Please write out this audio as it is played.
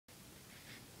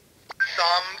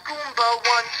Some Goomba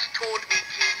once told me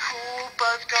King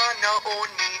Koopa's gonna own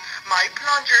me. My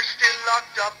plunger's still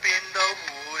locked up in the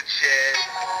woodshed.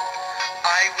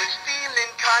 I was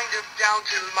feeling kind of down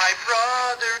till my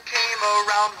brother came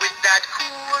around with that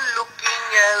cool-looking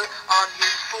L on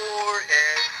his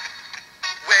forehead.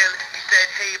 Well, he said,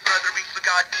 hey brother, we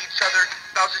forgot each other.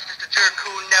 Bowser's just a jerk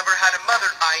who never had a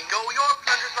mother. I know your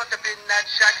plunger's locked up in that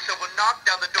shack, so we'll knock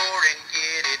down the door and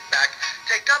get it back.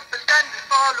 Take up a stand and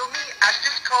follow me. Ash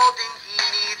just called in, he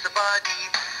needs a buddy.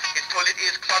 His toilet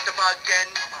is clogged up again,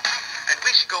 and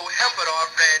we should go help out our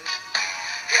friend.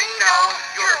 Hey now,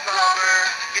 you're a plumber,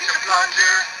 get your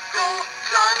plunger, go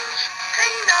plunge.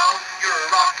 Hey now, you're a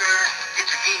rocker, get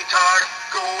your guitar,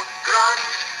 go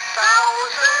grunge.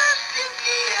 Bowser's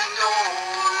stinky and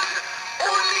old,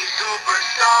 only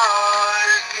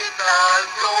superstars get the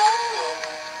gold.